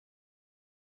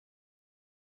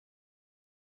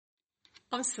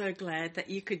I'm so glad that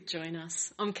you could join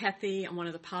us. I'm Kathy. I'm one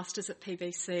of the pastors at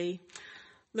PBC.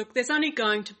 Look, there's only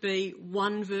going to be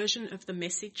one version of the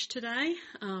message today.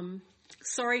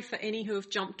 Sorry for any who have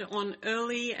jumped on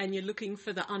early and you're looking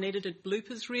for the unedited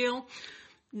bloopers reel.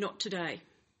 Not today,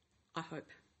 I hope.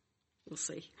 We'll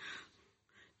see.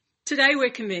 Today we're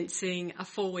commencing a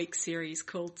 4-week series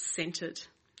called Centred.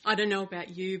 I don't know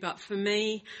about you, but for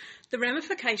me, the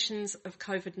ramifications of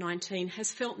COVID-19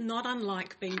 has felt not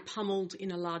unlike being pummeled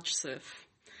in a large surf.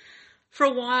 For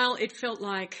a while, it felt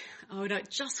like I would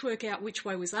just work out which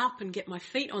way was up and get my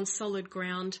feet on solid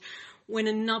ground when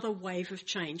another wave of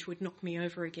change would knock me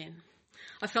over again.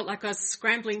 I felt like I was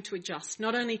scrambling to adjust,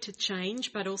 not only to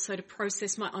change, but also to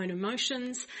process my own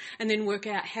emotions and then work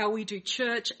out how we do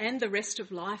church and the rest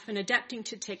of life and adapting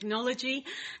to technology.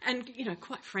 And,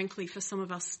 quite frankly, for some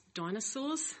of us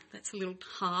dinosaurs, that's a little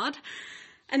hard.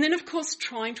 And then, of course,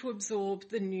 trying to absorb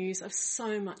the news of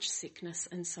so much sickness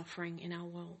and suffering in our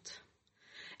world.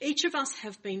 Each of us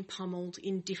have been pummeled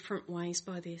in different ways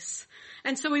by this.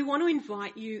 And so we want to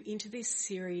invite you into this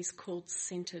series called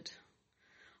Centred.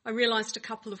 I realised a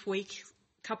couple of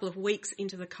weeks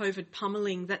into the COVID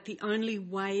pummelling that the only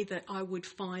way that I would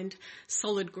find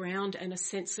solid ground and a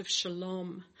sense of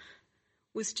shalom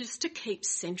was just to keep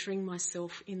centering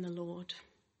myself in the Lord.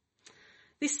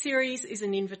 This series is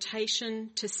an invitation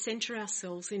to centre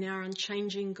ourselves in our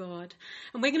unchanging God.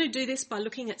 And we're going to do this by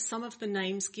looking at some of the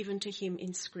names given to him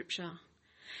in Scripture.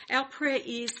 Our prayer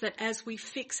is that as we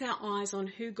fix our eyes on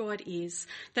who God is,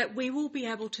 that we will be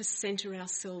able to centre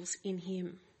ourselves in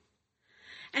him.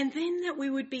 And then that we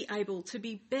would be able to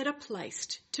be better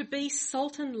placed to be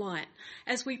salt and light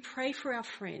as we pray for our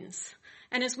friends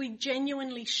and as we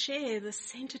genuinely share the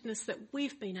centeredness that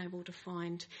we've been able to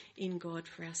find in God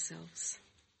for ourselves.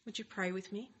 Would you pray with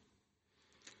me?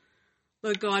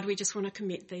 Lord God, we just want to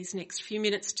commit these next few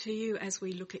minutes to you as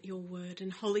we look at your word.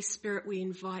 And Holy Spirit, we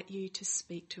invite you to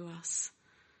speak to us.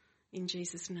 In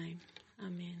Jesus' name,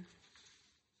 amen.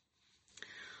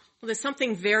 Well, there's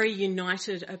something very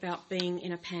united about being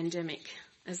in a pandemic,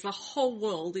 as the whole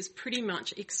world is pretty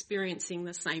much experiencing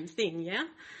the same thing, yeah?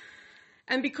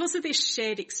 And because of this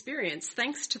shared experience,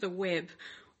 thanks to the web,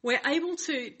 we're able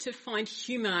to find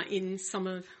humour in some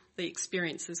of the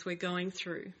experiences we're going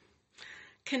through.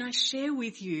 Can I share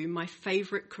with you my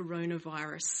favourite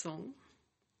coronavirus song?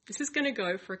 This is going to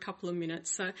go for a couple of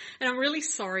minutes, and I'm really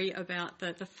sorry about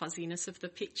the fuzziness of the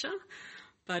picture,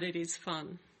 but it is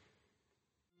fun.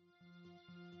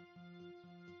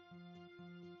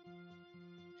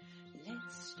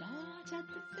 Start at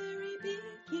the very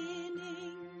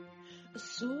beginning, a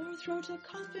sore throat, a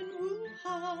cough in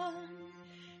Wuhan,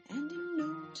 and in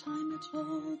no time at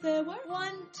all there were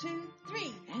 1, 2,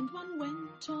 3, and one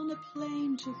went on a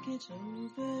plane, took it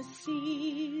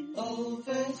overseas,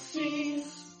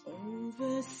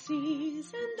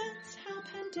 and that's how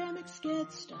pandemics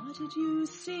get started, you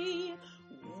see.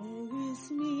 Woe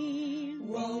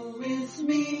is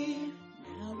me,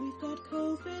 now we've got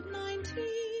COVID-19.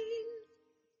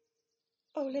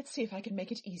 Oh, let's see if I can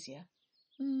make it easier.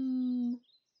 Do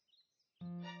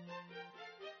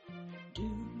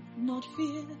not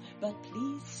fear, but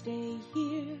please stay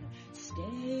here.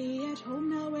 Stay at home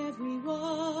now,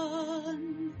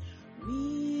 everyone.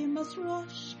 We must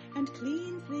wash and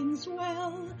clean things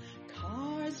well.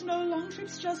 Cars, no long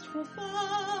trips just for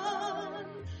fun.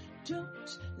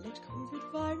 Don't let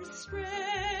COVID virus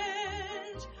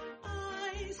spread.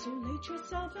 Isolate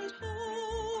yourself at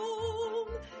home.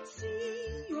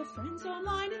 See your friends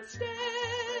online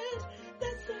instead.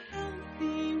 That's the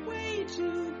healthy way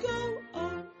to go.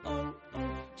 Oh.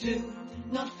 Do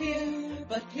not fear,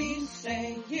 but please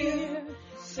stay here.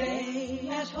 Stay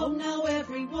at home now,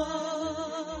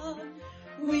 everyone.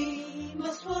 We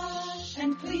must wash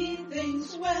and clean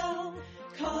things well.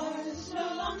 Cars,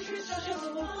 no long trips, just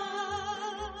for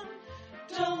fun.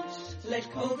 Don't let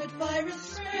COVID virus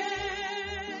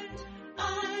spread.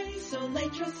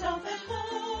 Isolate yourself at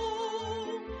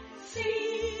home.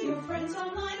 See your friends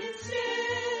online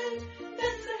instead.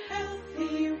 That's a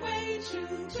healthy way to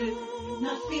do.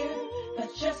 Not fear,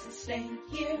 but just stay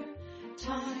here.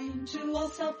 Time to all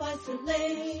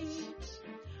self-isolate.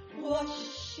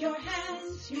 Wash your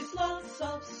hands, use lots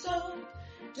of soap.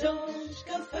 Don't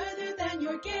go further than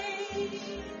your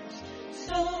gate.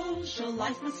 Social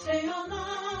life must stay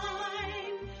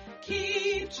online.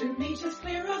 Keep 2 meters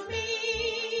clear of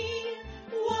me.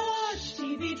 Watch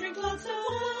TV, drink lots of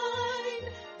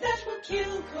wine. That will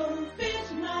kill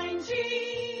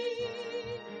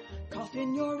COVID-19. Cough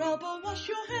in your elbow, wash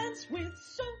your hands with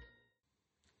soap.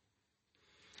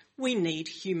 We need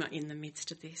humour in the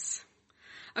midst of this.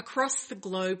 Across the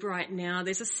globe right now,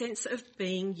 there's a sense of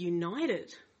being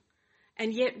united.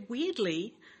 And yet,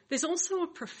 weirdly, there's also a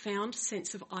profound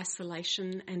sense of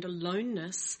isolation and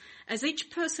aloneness as each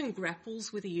person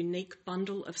grapples with a unique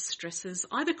bundle of stresses,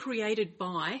 either created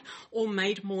by or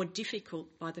made more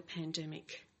difficult by the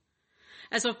pandemic.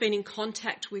 As I've been in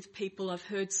contact with people, I've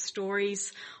heard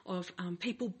stories of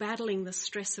people battling the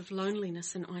stress of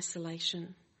loneliness and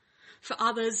isolation. For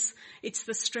others, it's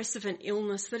the stress of an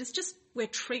illness that is just where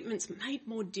treatment's made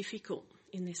more difficult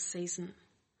in this season.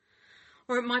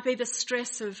 Or it might be the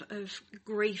stress of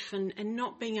grief and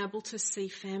not being able to see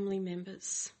family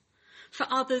members. For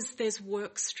others, there's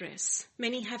work stress,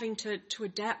 many having to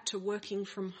adapt to working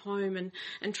from home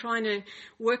and trying to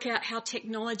work out how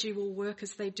technology will work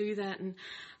as they do that. And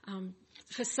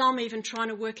for some, even trying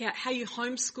to work out how you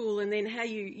homeschool and then how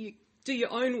you do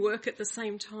your own work at the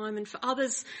same time. And for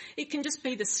others, it can just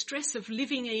be the stress of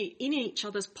living in each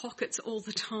other's pockets all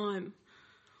the time.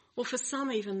 Or for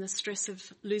some, even the stress of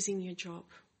losing your job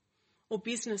or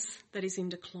business that is in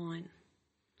decline.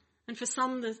 And for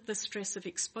some, the stress of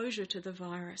exposure to the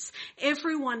virus.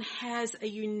 Everyone has a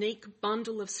unique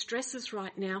bundle of stresses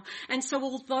right now. And so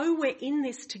although we're in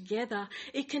this together,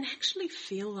 it can actually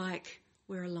feel like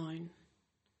we're alone.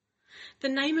 The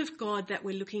name of God that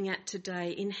we're looking at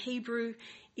today in Hebrew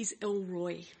is El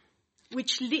Roi,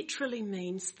 which literally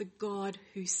means the God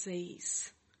who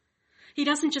sees. He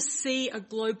doesn't just see a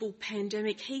global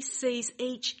pandemic, he sees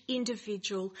each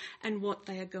individual and what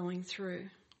they are going through.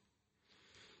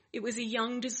 It was a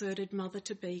young deserted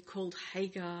mother-to-be called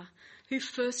Hagar who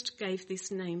first gave this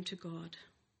name to God.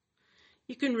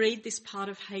 You can read this part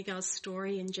of Hagar's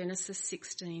story in Genesis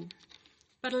 16,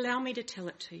 but allow me to tell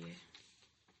it to you.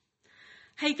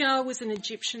 Hagar was an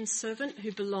Egyptian servant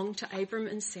who belonged to Abram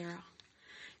and Sarah.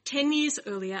 10 years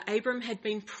earlier, Abram had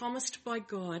been promised by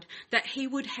God that he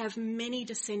would have many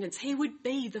descendants. He would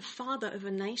be the father of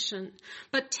a nation.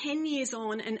 But 10 years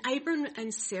on, and Abram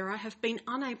and Sarah have been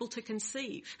unable to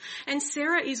conceive. And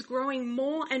Sarah is growing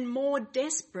more and more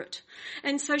desperate.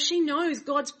 And so she knows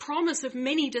God's promise of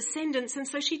many descendants, and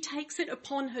so she takes it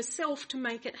upon herself to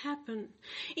make it happen.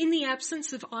 In the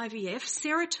absence of IVF,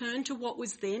 Sarah turned to what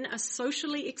was then a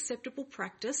socially acceptable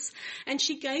practice, and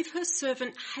she gave her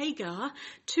servant Hagar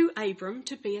to Abram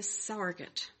to be a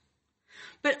surrogate.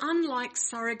 But unlike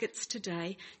surrogates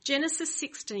today, Genesis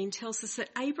 16 tells us that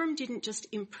Abram didn't just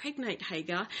impregnate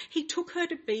Hagar, he took her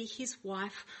to be his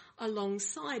wife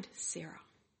alongside Sarah.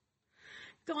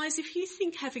 Guys, if you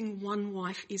think having one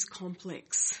wife is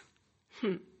complex,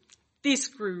 this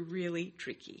grew really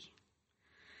tricky.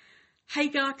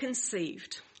 Hagar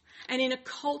conceived, and in a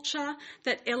culture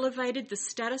that elevated the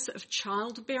status of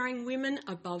childbearing women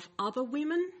above other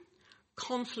women,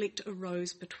 conflict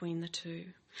arose between the two.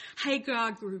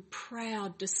 Hagar grew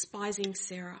proud, despising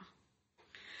Sarah.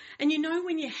 And you know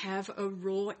when you have a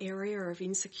raw area of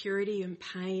insecurity and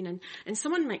pain and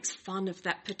someone makes fun of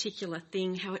that particular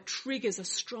thing, how it triggers a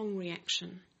strong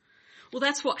reaction? Well,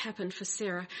 that's what happened for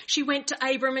Sarah. She went to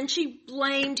Abram and she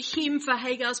blamed him for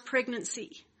Hagar's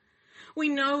pregnancy. We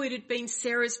know it had been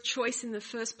Sarah's choice in the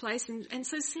first place, and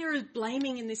so Sarah's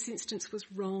blaming in this instance was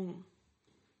wrong.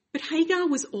 But Hagar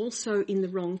was also in the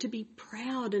wrong to be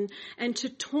proud and to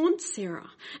taunt Sarah.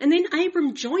 And then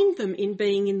Abram joined them in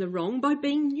being in the wrong by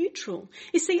being neutral.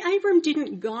 You see, Abram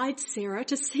didn't guide Sarah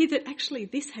to see that actually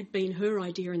this had been her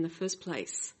idea in the first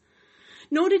place.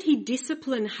 Nor did he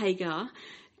discipline Hagar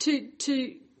to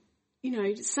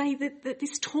say that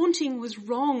this taunting was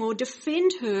wrong or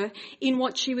defend her in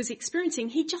what she was experiencing.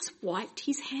 He just wiped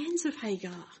his hands of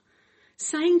Hagar,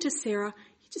 saying to Sarah,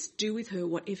 you just do with her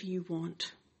whatever you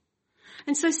want.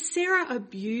 And so Sarah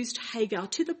abused Hagar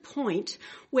to the point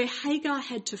where Hagar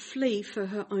had to flee for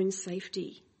her own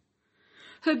safety.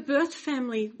 Her birth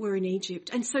family were in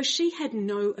Egypt, and so she had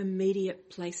no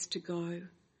immediate place to go.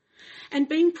 And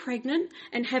being pregnant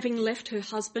and having left her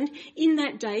husband, in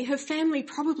that day her family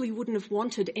probably wouldn't have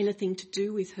wanted anything to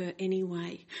do with her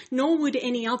anyway, nor would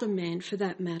any other man for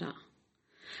that matter.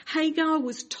 Hagar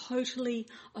was totally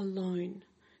alone.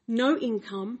 No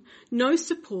income, no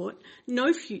support,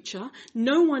 no future,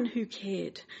 no one who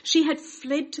cared. She had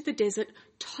fled to the desert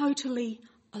totally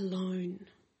alone.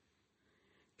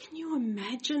 Can you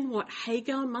imagine what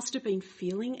Hagar must have been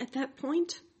feeling at that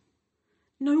point?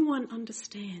 No one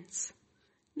understands.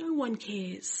 No one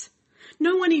cares.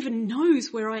 No one even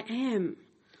knows where I am.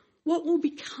 What will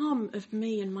become of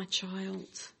me and my child?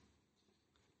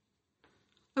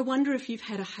 I wonder if you've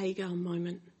had a Hagar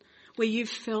moment where you've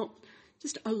felt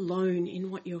just alone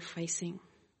in what you're facing,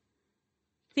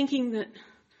 thinking that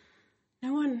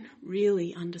no one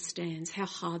really understands how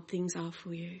hard things are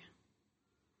for you.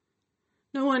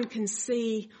 No one can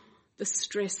see the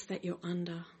stress that you're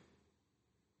under.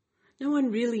 No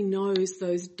one really knows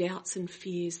those doubts and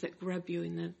fears that grab you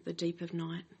in the deep of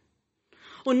night.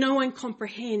 Or no one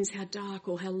comprehends how dark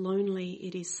or how lonely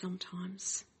it is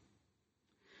sometimes.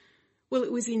 Well,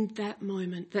 it was in that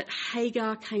moment that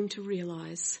Hagar came to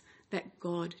realise that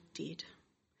God did.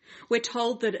 We're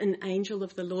told that an angel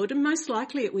of the Lord, and most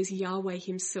likely it was Yahweh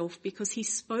himself, because he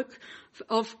spoke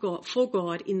for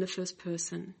God in the first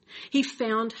person. He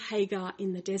found Hagar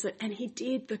in the desert and he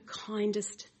did the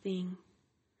kindest thing.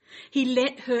 He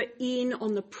let her in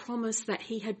on the promise that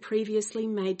he had previously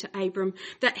made to Abram,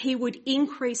 that he would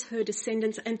increase her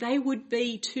descendants and they would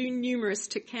be too numerous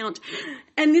to count.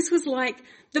 And this was like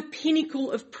the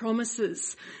pinnacle of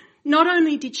promises. Not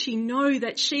only did she know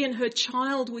that she and her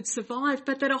child would survive,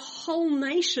 but that a whole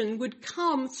nation would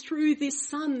come through this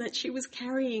son that she was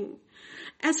carrying.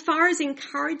 As far as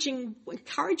encouragement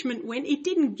went, it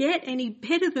didn't get any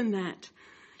better than that.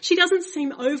 She doesn't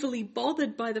seem overly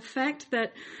bothered by the fact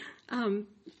that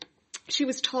she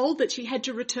was told that she had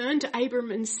to return to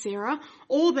Abram and Sarah,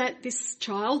 or that this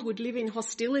child would live in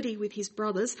hostility with his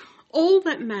brothers. All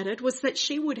that mattered was that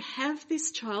she would have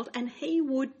this child and he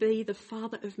would be the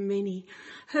father of many.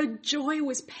 Her joy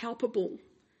was palpable.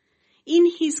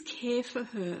 In his care for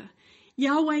her,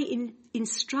 Yahweh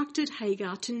instructed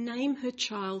Hagar to name her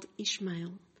child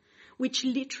Ishmael, which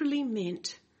literally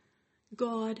meant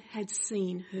God had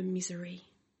seen her misery.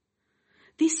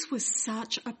 This was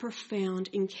such a profound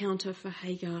encounter for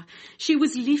Hagar. She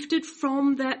was lifted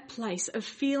from that place of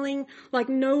feeling like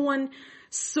no one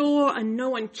saw and no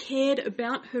one cared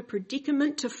about her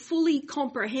predicament to fully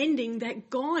comprehending that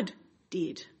God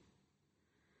did.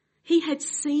 He had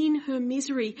seen her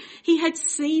misery. He had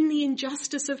seen the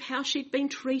injustice of how she'd been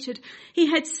treated. He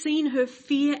had seen her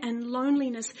fear and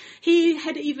loneliness. He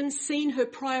had even seen her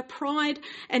prior pride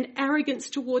and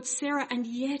arrogance towards Sarah, and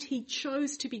yet he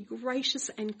chose to be gracious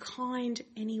and kind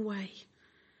anyway.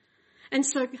 And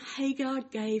so Hagar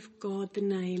gave God the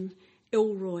name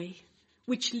El Roi,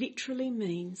 which literally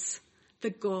means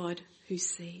the God who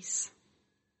sees.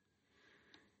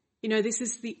 You know, this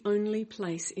is the only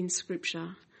place in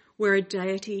Scripture where a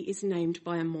deity is named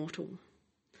by a mortal.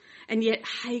 And yet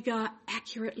Hagar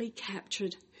accurately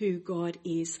captured who God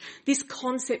is. This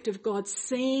concept of God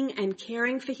seeing and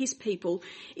caring for his people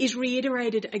is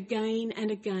reiterated again and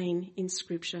again in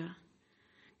Scripture.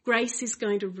 Grace is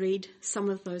going to read some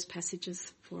of those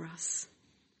passages for us.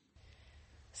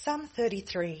 Psalm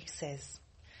 33 says,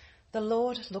 "The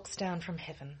Lord looks down from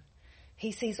heaven.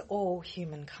 He sees all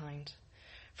humankind.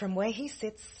 From where he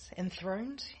sits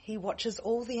enthroned, he watches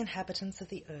all the inhabitants of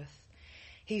the earth,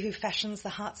 he who fashions the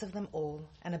hearts of them all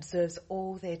and observes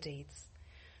all their deeds.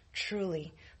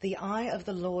 Truly, the eye of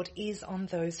the Lord is on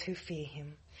those who fear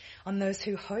him, on those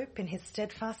who hope in his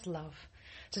steadfast love,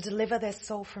 to deliver their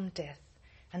soul from death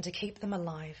and to keep them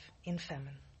alive in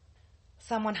famine."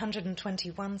 Psalm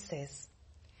 121 says,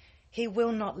 "He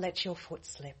will not let your foot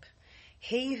slip.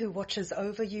 He who watches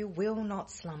over you will not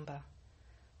slumber.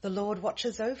 The Lord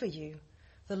watches over you.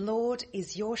 The Lord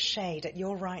is your shade at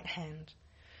your right hand.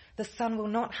 The sun will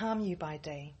not harm you by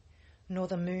day, nor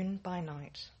the moon by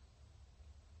night."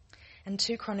 And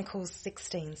 2 Chronicles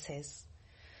 16 says,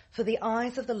 "For the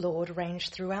eyes of the Lord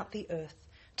range throughout the earth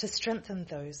to strengthen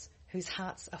those whose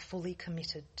hearts are fully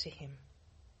committed to him."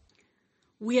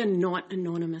 We are not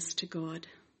anonymous to God.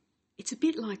 It's a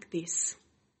bit like this.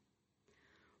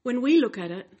 When we look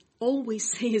at it, all we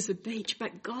see is a beach,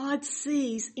 but God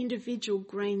sees individual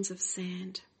grains of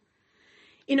sand.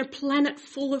 In a planet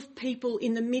full of people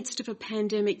in the midst of a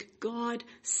pandemic, God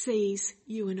sees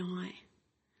you and I.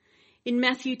 In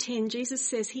Matthew 10, Jesus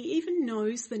says he even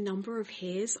knows the number of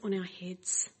hairs on our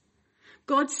heads.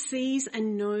 God sees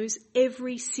and knows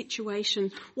every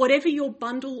situation. Whatever your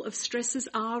bundle of stresses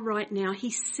are right now,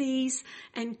 he sees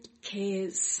and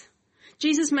cares.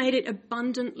 Jesus made it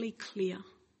abundantly clear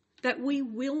that we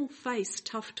will face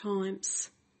tough times,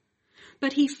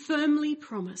 but he firmly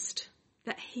promised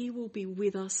that he will be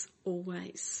with us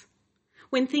always.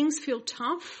 When things feel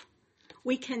tough,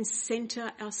 we can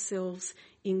centre ourselves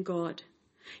in God.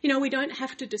 You know, we don't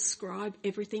have to describe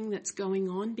everything that's going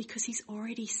on because he's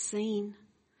already seen,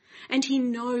 and he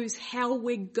knows how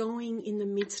we're going in the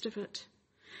midst of it,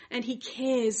 and he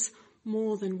cares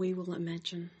more than we will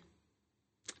imagine.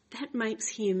 That makes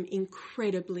him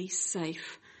incredibly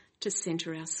safe to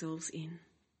centre ourselves in.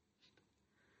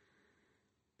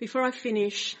 Before I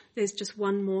finish, there's just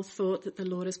one more thought that the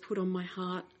Lord has put on my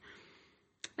heart.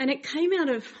 And it came out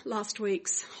of last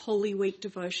week's Holy Week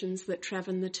devotions that Trav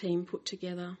and the team put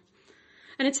together.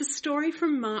 And it's a story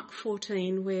from Mark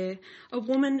 14 where a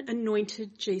woman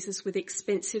anointed Jesus with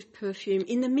expensive perfume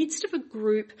in the midst of a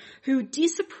group who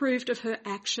disapproved of her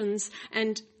actions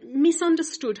and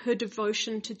misunderstood her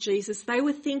devotion to Jesus. They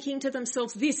were thinking to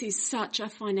themselves, this is such a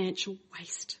financial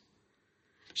waste.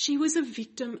 She was a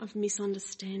victim of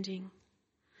misunderstanding.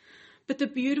 But the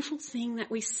beautiful thing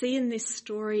that we see in this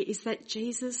story is that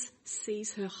Jesus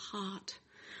sees her heart.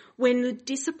 When the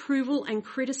disapproval and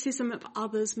criticism of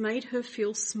others made her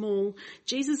feel small,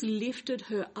 Jesus lifted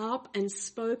her up and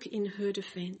spoke in her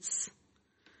defence.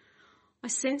 I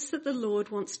sense that the Lord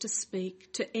wants to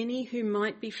speak to any who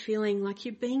might be feeling like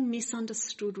you're being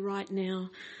misunderstood right now.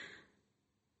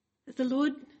 That the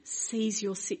Lord sees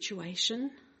your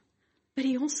situation, but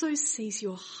he also sees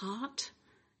your heart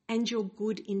and your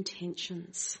good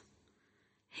intentions.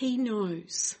 He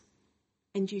knows,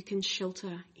 and you can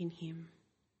shelter in him.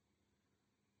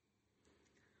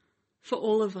 For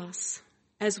all of us,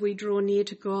 as we draw near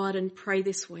to God and pray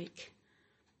this week,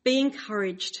 be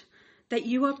encouraged that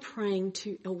you are praying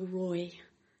to El Roi,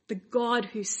 the God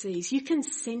who sees. You can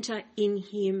centre in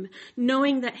him,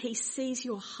 knowing that he sees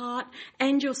your heart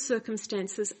and your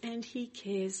circumstances and he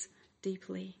cares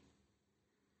deeply.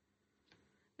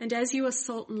 And as you are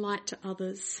salt and light to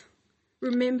others,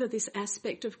 remember this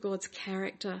aspect of God's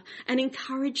character and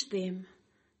encourage them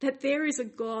that there is a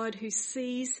God who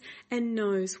sees and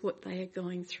knows what they are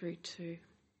going through too.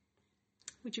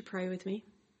 Would you pray with me?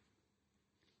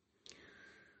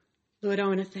 Lord, I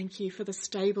want to thank you for the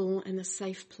stable and the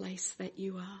safe place that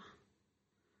you are.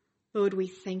 Lord, we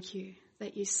thank you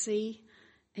that you see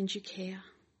and you care.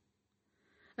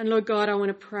 And Lord God, I want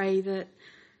to pray that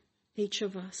each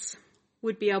of us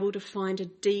would be able to find a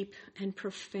deep and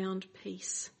profound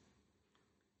peace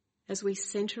as we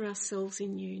centre ourselves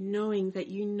in you, knowing that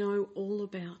you know all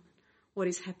about what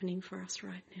is happening for us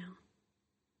right now.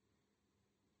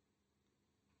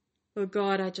 Lord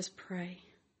God, I just pray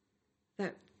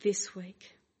that this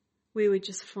week we would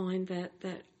just find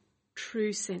that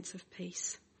true sense of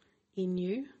peace in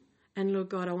you. And Lord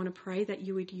God, I want to pray that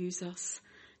you would use us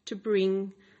to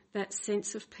bring that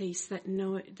sense of peace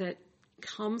that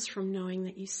comes from knowing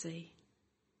that you see.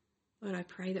 Lord, I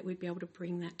pray that we'd be able to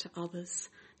bring that to others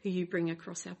who you bring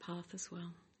across our path as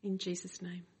well. In Jesus'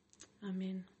 name,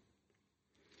 amen.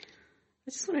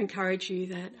 I just want to encourage you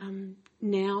that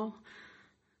now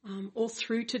or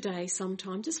through today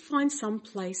sometime, just find some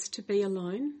place to be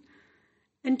alone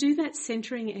and do that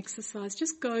centering exercise.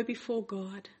 Just go before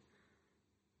God,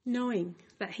 knowing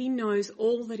that he knows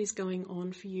all that is going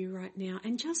on for you right now,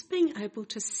 and just being able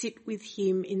to sit with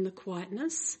him in the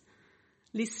quietness,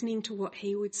 listening to what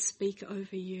he would speak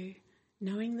over you,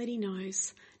 knowing that he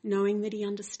knows, knowing that he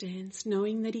understands,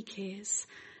 knowing that he cares,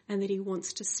 and that he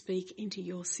wants to speak into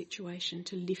your situation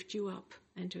to lift you up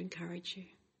and to encourage you.